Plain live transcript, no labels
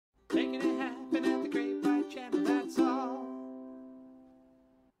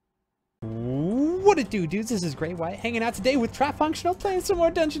What it do, dudes? This is Great White hanging out today with Trifunctional, playing some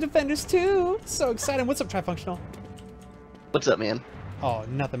more Dungeon Defenders 2. So excited. What's up, Trifunctional? What's up, man? Oh,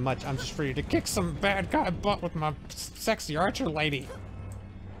 nothing much. I'm just ready to kick some bad guy butt with my sexy archer lady.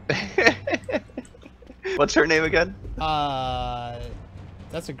 What's her name again?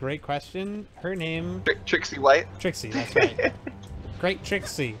 That's a great question. Her name... Trixie White? Trixie, that's right. Great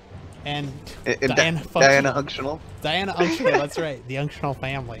Trixie. And Diana Unctional? Diana Unctional, that's right. The Unctional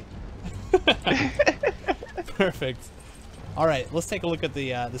family. Perfect. All right, let's take a look at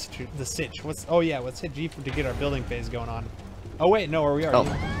the sitch. Oh yeah, let's hit G to get our building phase going on. Oh wait, no, we are.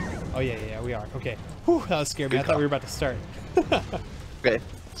 Oh yeah, we are. Okay. Whew, that was scary. I thought we were about to start. Okay.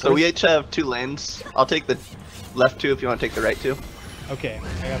 So we each have 2 lanes. I'll take the left 2 if you want to take the right 2. Okay,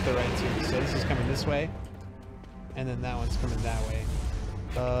 I got the right 2. So this is coming this way, and then that one's coming that way.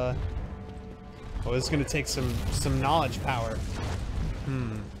 Oh, this is gonna take some knowledge power.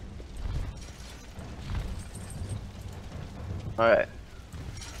 All right.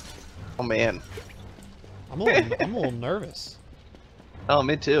 Oh man. I'm a little nervous. Oh,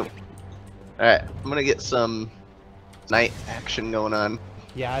 me too. All right, I'm gonna get some night action going on.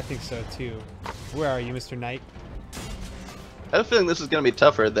 Yeah, I think so too. Where are you, Mr. Knight? I have a feeling this is gonna be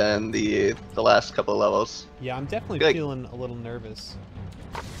tougher than the last couple of levels. Yeah, I'm definitely feeling a little nervous.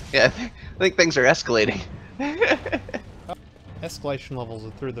 Yeah, I think things are escalating. Escalation levels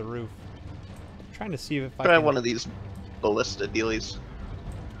are through the roof. I'm trying to see if I Try can... one of these ballista dealies.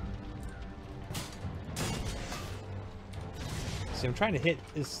 See, I'm trying to hit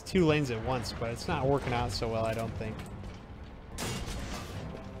this 2 lanes at once, but it's not working out so well, I don't think.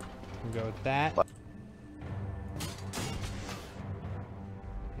 We'll go with that.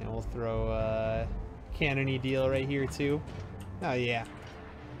 And we'll throw a cannon-y deal right here, too. Oh, yeah.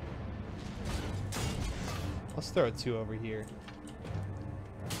 Let's throw a 2 over here.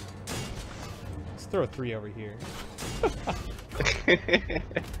 Let's throw a 3 over here.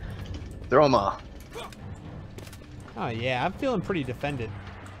 Throw them all. Oh, yeah, I'm feeling pretty defended.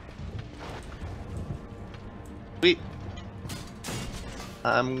 Sweet.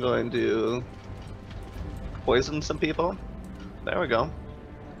 I'm going to poison some people. There we go.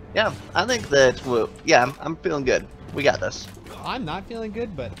 Yeah, I think that yeah, I'm feeling good. We got this. I'm not feeling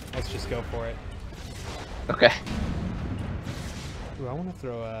good, but let's just go for it. Okay. Ooh, I want to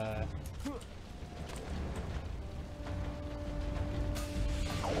throw a...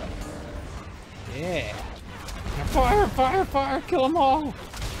 Yeah. Fire, fire, fire! Kill them all!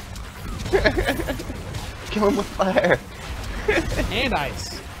 Kill him with fire. And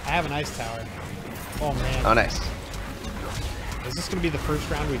ice. I have an ice tower. Oh man. Oh, nice. Is this gonna be the first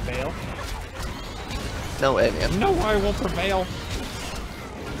round we fail? No way, man. No, I will prevail.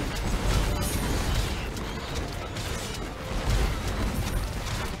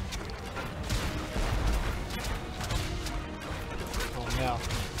 Oh no.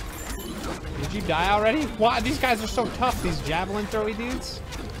 Did you die already? Why? These guys are so tough, these javelin throwy dudes.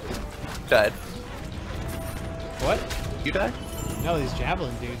 Died. What? You died? No, these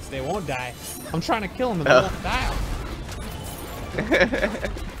javelin dudes, they won't die. I'm trying to kill them and they won't die.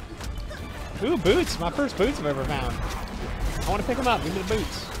 Ooh, boots! My first boots I've ever found. I want to pick them up. Give me the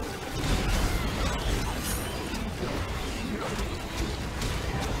boots.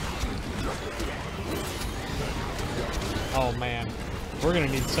 Oh man, we're gonna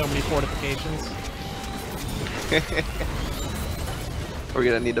need so many fortifications. We're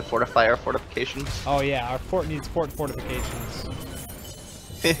gonna need to fortify our fortifications. Oh yeah, our fort needs fortifications.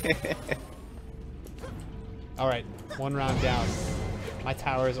 All right, 1 round down. My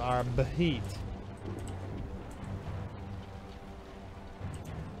towers are beheat.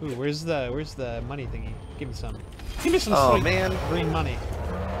 Ooh, where's the money thingy? Give me some. Give me some sweet green money.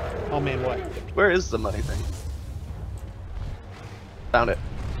 Oh man, what? Where is the money thing? Found it.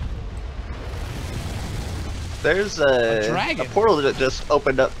 There's a dragon. A portal that just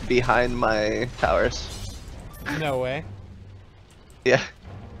opened up behind my towers. No way. Yeah.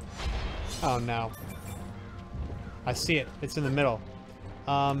 Oh no. I see it. It's in the middle.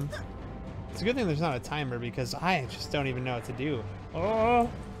 It's a good thing there's not a timer because I just don't even know what to do. Oh.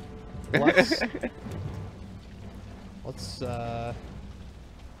 Let's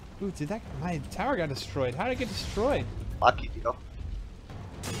ooh, my tower got destroyed. How did it get destroyed? Lucky deal.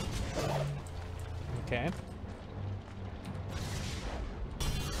 Okay.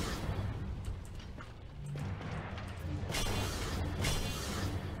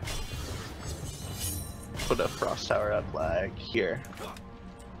 Put a frost tower up like here.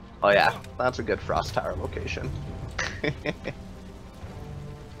 Oh yeah, that's a good frost tower location.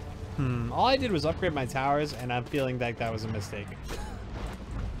 All I did was upgrade my towers, and I'm feeling like that was a mistake.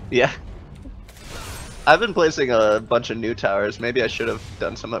 Yeah. I've been placing a bunch of new towers. Maybe I should have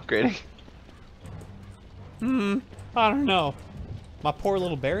done some upgrading. I don't know. My poor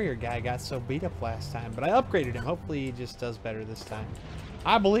little barrier guy got so beat up last time, but I upgraded him. Hopefully he just does better this time.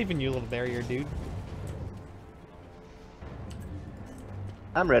 I believe in you, little barrier dude.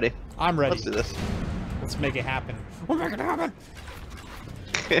 I'm ready. I'm ready. Let's do this. Let's make it happen. We'll make it happen!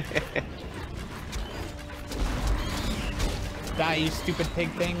 Die, you stupid pig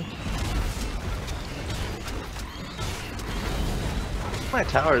thing. My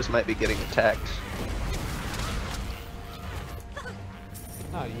towers might be getting attacked.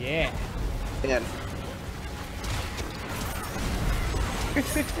 Oh, yeah. Man.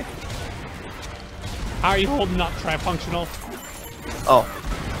 How are you holding up, Trifunctional? Oh.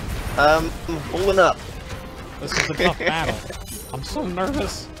 I'm holding up. This is a tough battle. I'm so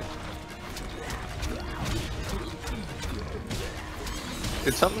nervous.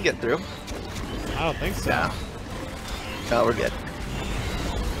 Did something get through? I don't think so. Yeah. No, we're good.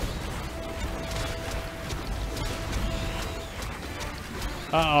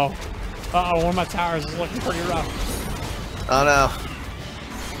 Uh-oh. Uh-oh, one of my towers is looking pretty rough. Oh no.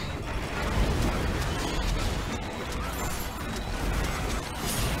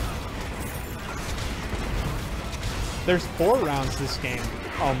 There's 4 rounds this game.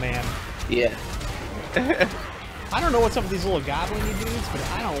 Oh, man. Yeah. I don't know what's up with these little goblin dudes, but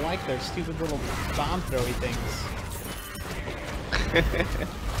I don't like their stupid little bomb throwy things.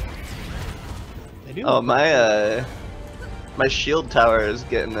 They do. Oh, my shield tower is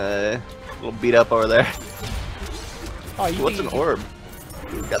getting a little beat up over there. Oh, you What's an orb?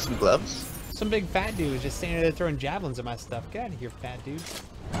 You got some gloves? Some big fat dude was just standing there throwing javelins at my stuff. Get out of here, fat dude.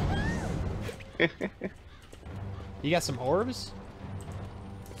 You got some orbs?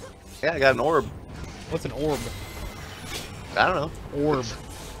 Yeah, I got an orb. What's an orb? I don't know. Orb.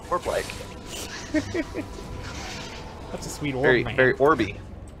 Orb-like. That's a sweet orb, Very, man. very orby.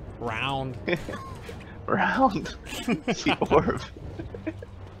 Round. Round. The orb.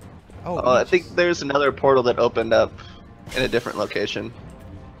 Oh, I think there's another portal that opened up in a different location.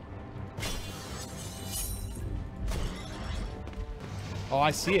 Oh, I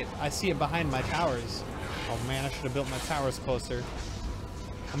see it. I see it behind my towers. Oh man, I should have built my towers closer.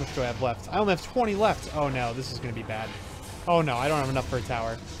 How much do I have left? I only have 20 left. Oh no, this is gonna be bad. Oh no, I don't have enough for a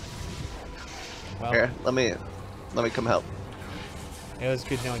tower. Well, Here, let me come help. it was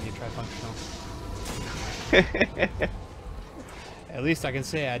good knowing you, Trifunctional. At least I can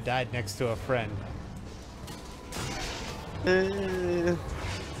say I died next to a friend. I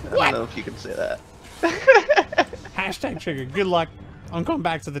don't know if you can say that. Hashtag trigger. Good luck. I'm going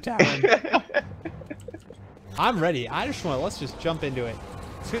back to the tower. I'm ready. I just want. Let's just jump into it.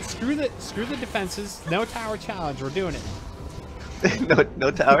 Screw the defenses. No tower challenge. We're doing it. No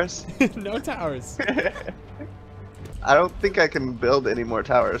towers? No towers. I don't think I can build any more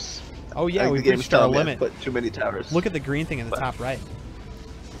towers. Oh yeah, we've we've reached our limit. Put too many towers. Look at the green thing in the top right.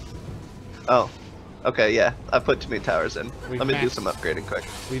 Oh, okay, yeah. I put too many towers in. Let me do some upgrading quick.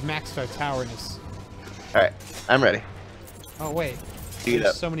 We've maxed our towerness. All right, I'm ready. Oh wait, Speed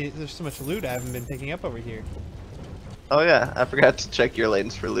up. There's so much loot I haven't been picking up over here. Oh yeah, I forgot to check your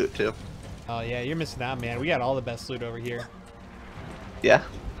lanes for loot too. Oh yeah, you're missing out, man. We got all the best loot over here. Yeah.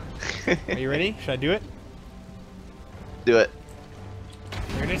 Are you ready? Should I do it? Do it.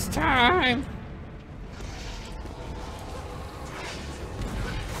 Here it is time!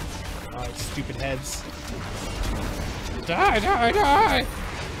 Oh, stupid heads. Die, die, die!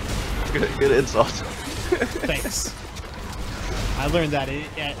 Good insult. Thanks. I learned that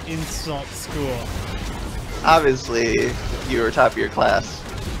at insult school. Obviously, you were top of your class.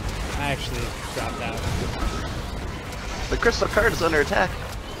 I actually dropped out. The crystal card is under attack.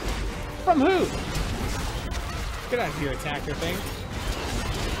 From who? Get out of here, attacker thing.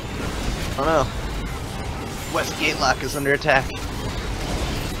 Oh no. West Gate Lock is under attack.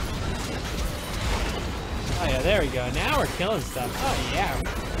 Oh yeah, there we go. Now we're killing stuff. Oh yeah, we're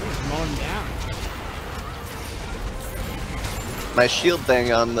just mowing down. My shield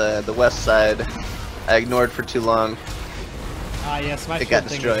thing on the west side, I ignored for too long. Ah yes, my It shield got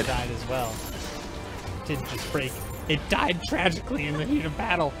thing destroyed. died as well. It didn't just break. It died tragically in the heat of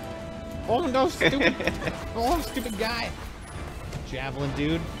battle. Oh no, stupid! Oh, stupid guy! Javelin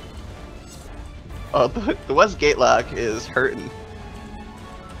dude. Oh, the West Gate Lock is hurting.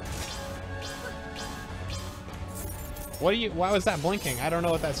 Why was that blinking? I don't know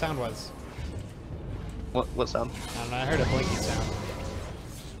what that sound was. What sound? I don't know, I heard a blinky sound.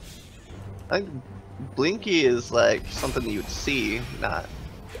 I think Blinky is like something you would see, not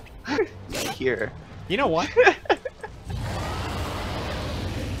hear. You know what?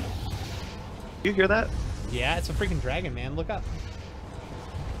 You hear that? Yeah, it's a freaking dragon, man. Look up.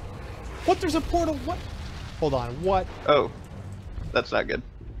 What? There's a portal. What? Hold on. What? Oh, that's not good.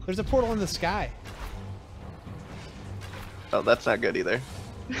 There's a portal in the sky. Oh, that's not good either.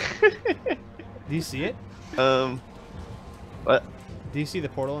 Do you see it? What? Do you see the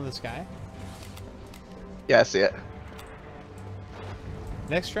portal in the sky? Yeah, I see it.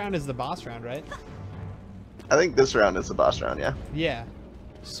 Next round is the boss round, right? I think this round is the boss round, yeah. Yeah.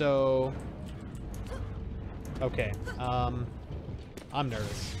 So... Okay. I'm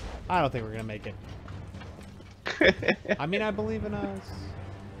nervous. I don't think we're gonna make it. I mean, I believe in us.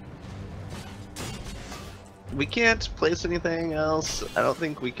 We can't place anything else. I don't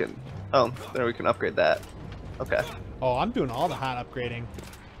think we can... Oh, there we can upgrade that. Okay. Oh, I'm doing all the hot upgrading.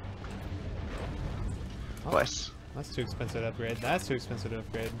 Oh, Nice. that's too expensive to upgrade. That's too expensive to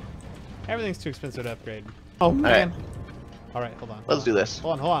upgrade. Everything's too expensive to upgrade. Oh, man. Alright, hold on. Let's do this.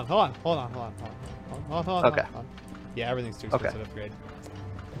 Hold on. Okay. Yeah, everything's too expensive to upgrade.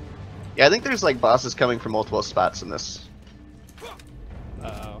 Yeah, I think there's like bosses coming from multiple spots in this.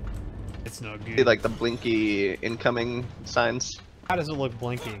 Uh-oh. It's no good. See like the blinky incoming signs? How does it look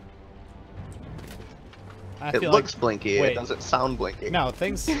blinky? It looks blinky, Wait. it doesn't sound blinky. No,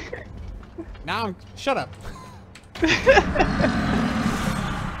 things... Now, shut up.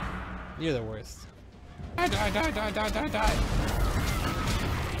 You're the worst. Die.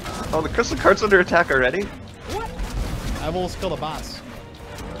 Oh, the crystal cart's under attack already? What? I've almost killed a boss.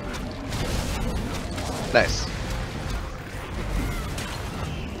 Nice.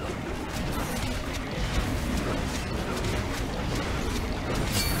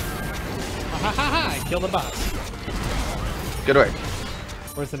 Ha ha ha! I killed a boss. Good work.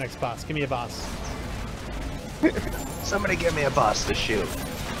 Where's the next boss? Give me a boss. Somebody give me a boss to shoot.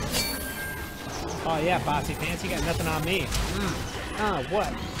 Oh yeah, bossy pants, you got nothing on me. What?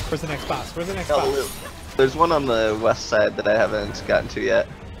 Where's the next boss? Where's the next boss? There's one on the west side that I haven't gotten to yet.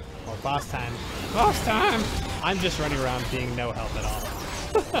 Oh, boss time. Boss time! I'm just running around being no help at all.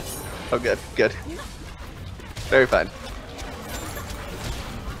 Oh, good, good. Very fine.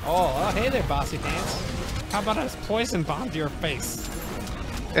 Oh, hey there, bossy pants. How about us poison bomb to your face?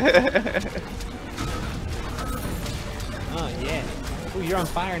 Oh, yeah. Ooh, you're on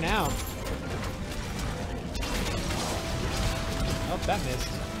fire now. Oh, that missed.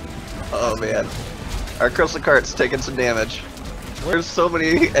 Oh, man. Our crystal cart's taking some damage. There's so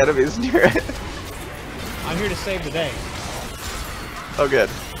many enemies near it. I'm here to save the day. Oh, good.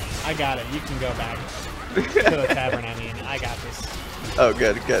 I got it. You can go back to the tavern, I mean. I got this. Oh,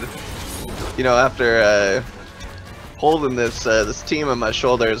 good, good. You know, after holding this this team on my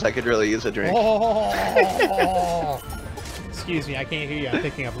shoulders, I could really use a drink. Oh! Excuse me, I can't hear you. I'm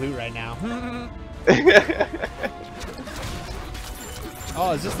picking up loot right now.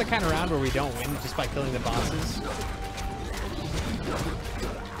 Oh, is this the kind of round where we don't win just by killing the bosses?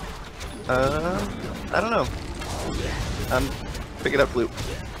 I don't know. I'm picking up loot.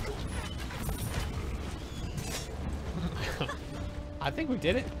 I think we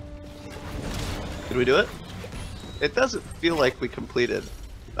did it. Did we do it? It doesn't feel like we completed.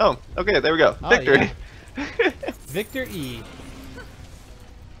 Oh, okay, there we go. Oh, Victory! Yeah. Victor E.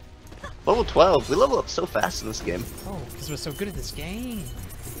 Level 12. We level up so fast in this game. Oh, because we're so good at this game.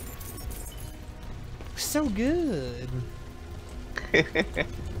 We're so good. Oh,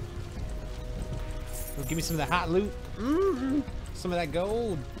 give me some of the hot loot. Some of that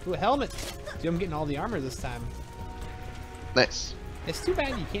gold. Ooh, a helmet. Dude, I'm getting all the armor this time. Nice. It's too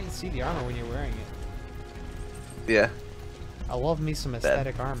bad you can't see the armor when you're wearing it. Yeah. I love me some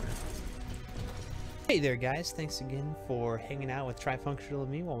aesthetic armor. Hey there guys, thanks again for hanging out with Trifunctional with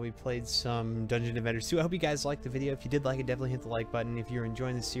me while we played some Dungeon Invaders 2. I hope you guys liked the video. If you did like it, definitely hit the like button. If you're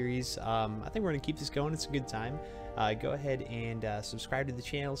enjoying the series, I think we're going to keep this going. It's a good time. Go ahead and subscribe to the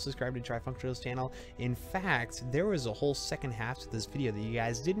channel, subscribe to Trifunctional's channel. In fact, there was a whole second half to this video that you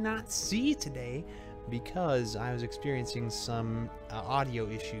guys did not see today because I was experiencing some audio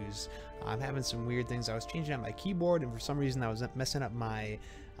issues. I'm having some weird things. I was changing out my keyboard, and for some reason I was messing up my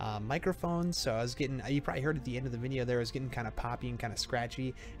microphone, so I was getting, you probably heard at the end of the video there, I was getting kind of poppy and kind of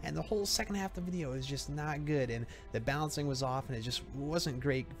scratchy, and the whole second half of the video is just not good, and the balancing was off, and it just wasn't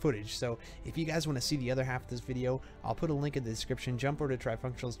great footage. So if you guys want to see the other half of this video, I'll put a link in the description. Jump over to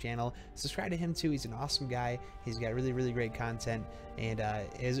Trifunctional's channel, subscribe to him too. He's an awesome guy. He's got really great content, and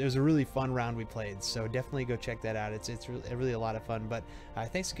it was a really fun round we played, so definitely go check that out. It's really a lot of fun. But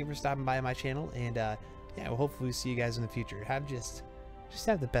thanks again for stopping by my channel, and yeah, we'll hopefully see you guys in the future. Just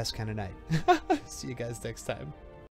have the best kind of night. See you guys next time.